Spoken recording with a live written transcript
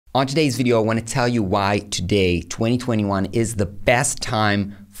On today's video, I want to tell you why today, 2021, is the best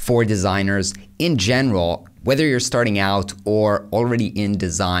time for designers in general. Whether you're starting out or already in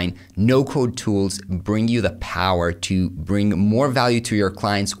design, no-code tools bring you the power to bring more value to your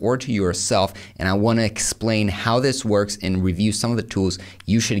clients or to yourself. And I want to explain how this works and review some of the tools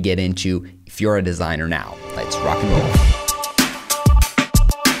you should get into if you're a designer now. Let's rock and roll.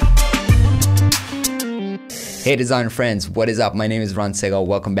 Hey designer friends, what is up? My name is Ron Segal.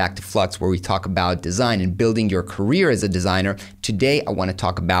 Welcome back to Flux, where we talk about design and building your career as a designer. Today, I want to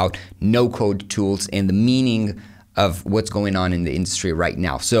talk about no-code tools and the meaning of what's going on in the industry right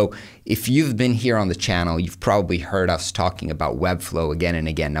now. So if you've been here on the channel, you've probably heard us talking about Webflow again and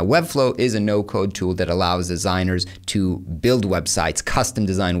again. Now, Webflow is a no-code tool that allows designers to build websites, custom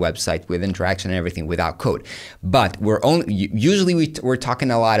design websites with interaction and everything without code. But we're talking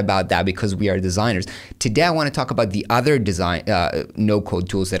a lot about that because we are designers. Today, I want to talk about the other design no-code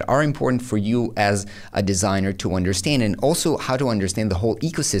tools that are important for you as a designer to understand, and also how to understand the whole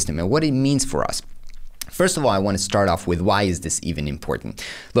ecosystem and what it means for us. First of all, I want to start off with why is this even important?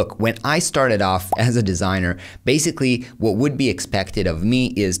 Look, when I started off as a designer, basically what would be expected of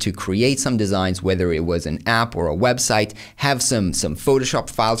me is to create some designs, whether it was an app or a website, have some Photoshop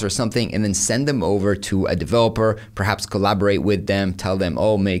files or something, and then send them over to a developer, perhaps collaborate with them, tell them,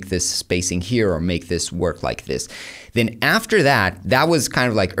 oh, make this spacing here or make this work like this. Then after that, that was kind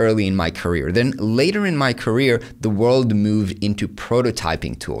of like early in my career. Then later in my career, the world moved into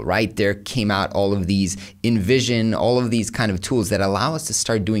prototyping tool, right? There came out all of these InVision, all of these kind of tools that allow us to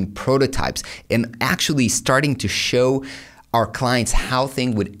start doing prototypes and actually starting to show our clients how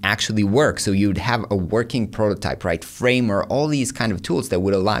things would actually work. So you'd have a working prototype, right? Framer, all these kind of tools that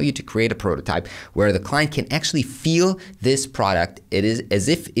would allow you to create a prototype where the client can actually feel this product. It is as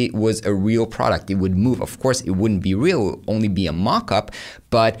if it was a real product. It would move. Of course, it wouldn't be real, it would only be a mock-up,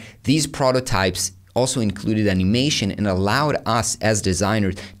 but these prototypes also included animation and allowed us as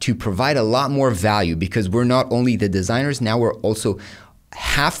designers to provide a lot more value, because we're not only the designers, now we're also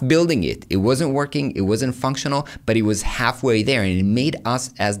half building it. It wasn't working, it wasn't functional, but it was halfway there, and it made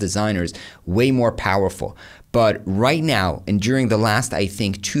us as designers way more powerful. But right now, and during the last, I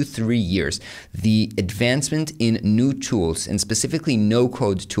think, 2-3 years, the advancement in new tools, and specifically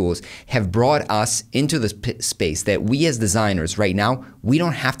no-code tools, have brought us into the space that we as designers right now, we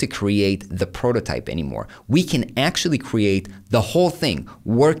don't have to create the prototype anymore. We can actually create the whole thing,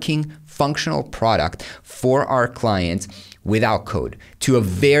 working, functional product for our clients without code, to a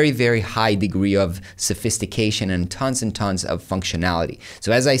very, very high degree of sophistication and tons of functionality.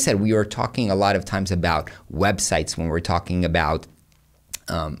 So as I said, we are talking a lot of times about websites when we're talking about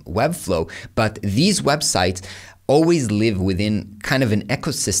Webflow, but these websites always live within kind of an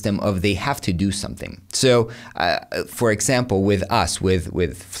ecosystem of they have to do something. So for example, with us,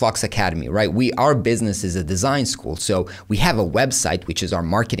 with Flux Academy, right? Our business is a design school. So we have a website, which is our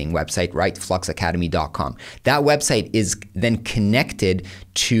marketing website, right? fluxacademy.com. That website is then connected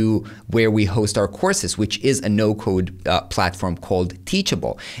to where we host our courses, which is a no-code platform called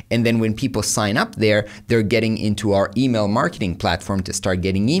Teachable. And then when people sign up there, they're getting into our email marketing platform to start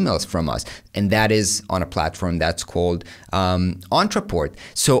getting emails from us. And that is on a platform that's called Entreport.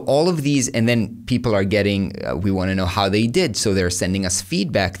 So all of these, and then people are getting, we want to know how they did. So they're sending us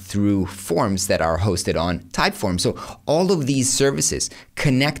feedback through forms that are hosted on Typeform. So all of these services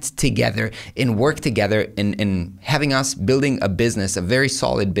connect together and work together in having us building a business, a very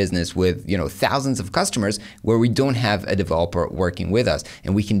solid business with, you know, thousands of customers, where we don't have a developer working with us,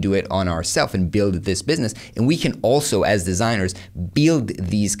 and we can do it on ourselves and build this business. And we can also, as designers, build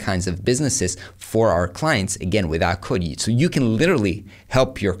these kinds of businesses for our clients, again, without code. So you can literally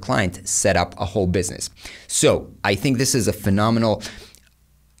help your client set up a whole business. So I think this is a phenomenal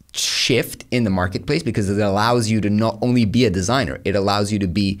shift in the marketplace, because it allows you to not only be a designer, it allows you to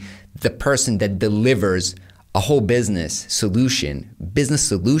be the person that delivers a whole business solution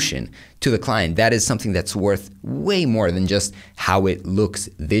to the client. That is something that's worth way more than just how it looks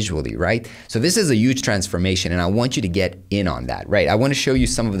visually, right? So this is a huge transformation, and I want you to get in on that, right? I want to show you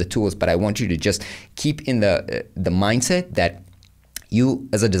some of the tools, but I want you to just keep in the mindset that you,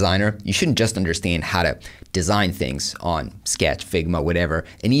 as a designer, you shouldn't just understand how to design things on Sketch, Figma, whatever,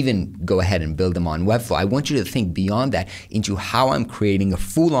 and even go ahead and build them on Webflow. I want you to think beyond that into how I'm creating a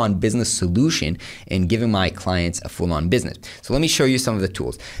full-on business solution and giving my clients a full-on business. So let me show you some of the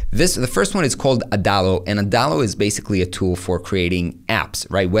tools. The first one is called Adalo, and Adalo is basically a tool for creating apps,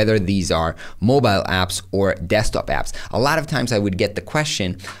 right? Whether these are mobile apps or desktop apps. A lot of times I would get the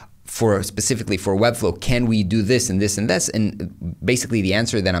question, specifically for Webflow, can we do this and this and this? And basically the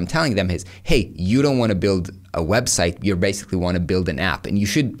answer that I'm telling them is, hey, you don't want to build a website, you basically want to build an app. And you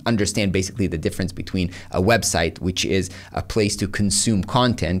should understand basically the difference between a website, which is a place to consume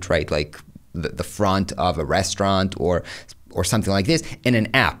content, right? Like the front of a restaurant or something like this, and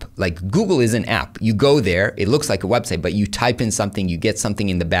an app. Like Google is an app. You go there, it looks like a website, but you type in something, you get something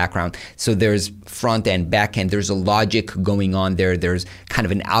in the background. So there's front end, back end, there's a logic going on there. There's kind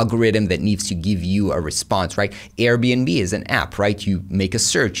of an algorithm that needs to give you a response, right? Airbnb is an app, right? You make a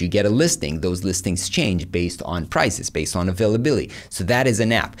search, you get a listing. Those listings change based on prices, based on availability. So that is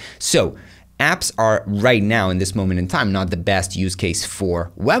an app. So apps are right now in this moment in time not the best use case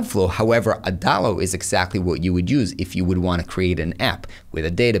for Webflow. However, Adalo is exactly what you would use if you would want to create an app with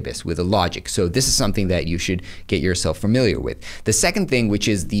a database, with a logic. So this is something that you should get yourself familiar with. The second thing, which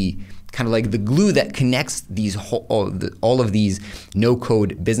is the kind of like the glue that connects these all of these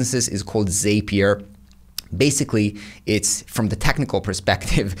no-code businesses, is called Zapier. Basically, it's from the technical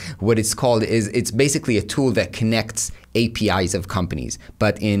perspective, what it's called is it's basically a tool that connects APIs of companies.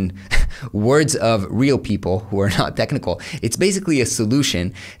 But in words of real people who are not technical, it's basically a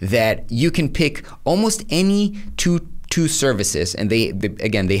solution that you can pick almost any two services, and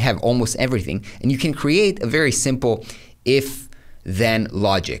they have almost everything, and you can create a very simple if-then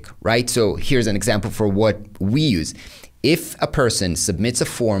logic, right? So here's an example for what we use. If a person submits a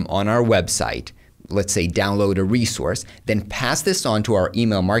form on our website, let's say download a resource, then pass this on to our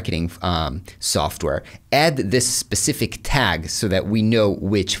email marketing software, add this specific tag so that we know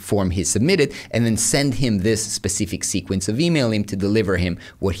which form he submitted, and then send him this specific sequence of emailing to deliver him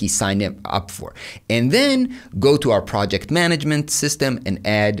what he signed up for. And then go to our project management system and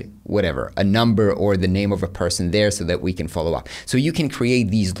add whatever, a number or the name of a person there so that we can follow up. So you can create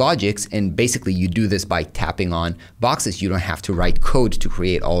these logics, and basically you do this by tapping on boxes. You don't have to write code to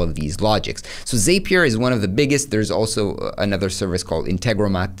create all of these logics. So Zapier is one of the biggest. There's also another service called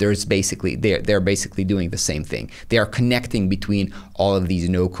Integromat. They're basically doing the same thing. They are connecting between all of these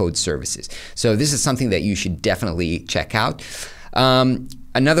no-code services. So this is something that you should definitely check out.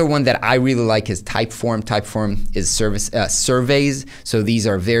 Another one that I really like is Typeform. Typeform is surveys. So these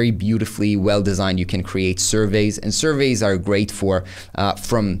are very beautifully well designed. You can create surveys, and surveys are great for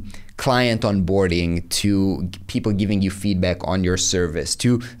from client onboarding to people giving you feedback on your service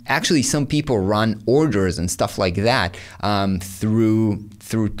to actually some people run orders and stuff like that through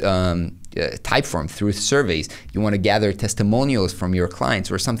Typeform, through surveys. You want to gather testimonials from your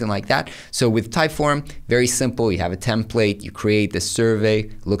clients or something like that. So with Typeform, very simple. You have a template, you create the survey,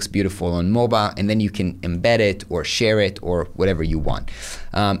 looks beautiful on mobile, and then you can embed it or share it or whatever you want.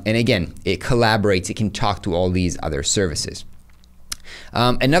 And again, it collaborates. It can talk to all these other services.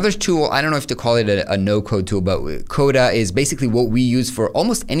 Another tool, I don't know if to call it a no-code tool, but Coda is basically what we use for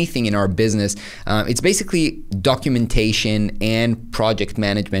almost anything in our business. It's basically documentation and project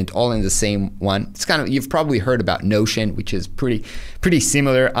management all in the same one. It's kind of, you've probably heard about Notion, which is pretty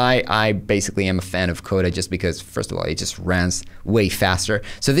similar. I basically am a fan of Coda just because, first of all, it just runs way faster.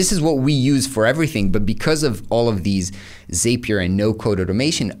 So this is what we use for everything, but because of all of these Zapier and no-code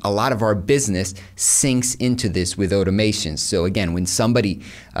automation, a lot of our business syncs into this with automation. So again, when somebody,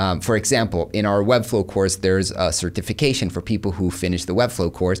 for example, in our Webflow course, there's a certification for people who finish the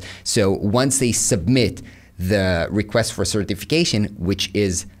Webflow course. So once they submit the request for certification, which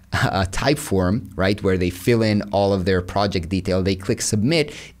is a type form, right, where they fill in all of their project detail, they click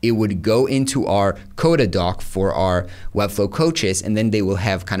submit, it would go into our Coda doc for our Webflow coaches, and then they will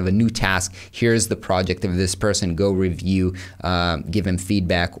have kind of a new task. Here's the project of this person, go review, give him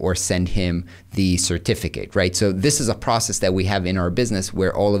feedback, or send him the certificate, right? So this is a process that we have in our business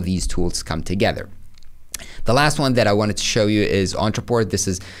where all of these tools come together. The last one that I wanted to show you is Entreport. This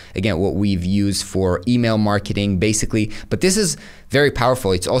is, again, what we've used for email marketing, basically. But this is very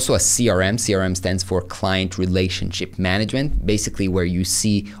powerful. It's also a CRM. CRM stands for Client Relationship Management, basically where you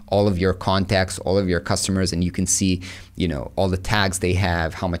see all of your contacts, all of your customers, and you can see, you know, all the tags they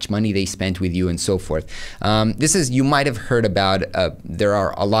have, how much money they spent with you, and so forth. This is, you might have heard about, there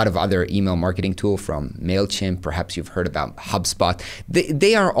are a lot of other email marketing tools from MailChimp. Perhaps you've heard about HubSpot.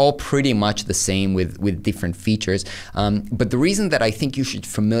 They are all pretty much the same with different features. But the reason that I think you should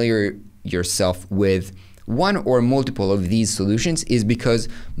familiar yourself with one or multiple of these solutions is because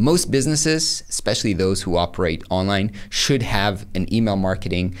most businesses, especially those who operate online, should have an email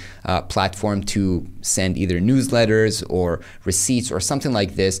marketing platform to send either newsletters or receipts or something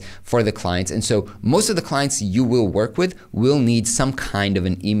like this for the clients. And so most of the clients you will work with will need some kind of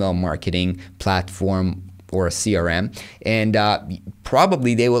an email marketing platform or a CRM, and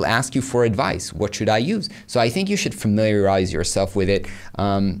probably they will ask you for advice. What should I use? So I think you should familiarize yourself with it.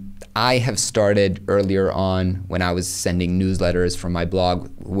 I have started earlier on when I was sending newsletters from my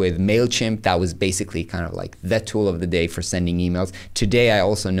blog with MailChimp. That was basically kind of like the tool of the day for sending emails. Today, I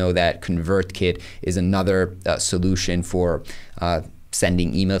also know that ConvertKit is another solution for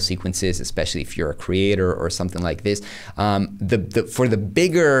sending email sequences, especially if you're a creator or something like this. For the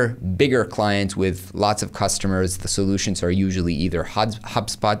bigger clients with lots of customers, the solutions are usually either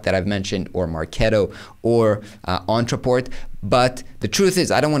HubSpot that I've mentioned, or Marketo, or Entreport. But the truth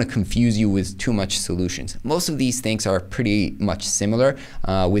is, I don't want to confuse you with too much solutions. Most of these things are pretty much similar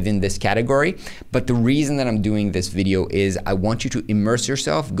within this category. But the reason that I'm doing this video is I want you to immerse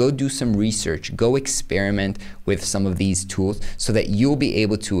yourself, go do some research, go experiment with some of these tools so that you'll be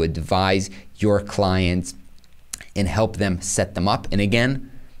able to advise your clients and help them set them up. And again,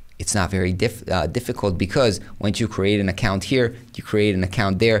 it's not very difficult, because once you create an account here, you create an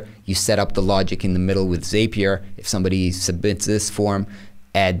account there, you set up the logic in the middle with Zapier. If somebody submits this form,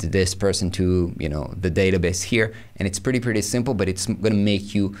 add this person to the database here, and it's pretty simple, but it's going to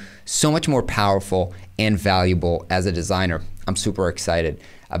make you so much more powerful and valuable as a designer. I'm super excited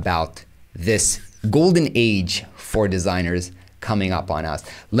about this golden age for designers coming up on us.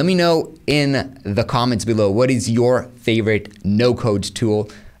 Let me know in the comments below, what is your favorite no-code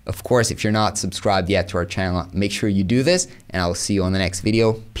tool? Of course, if you're not subscribed yet to our channel, make sure you do this, and I will see you on the next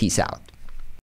video. Peace out.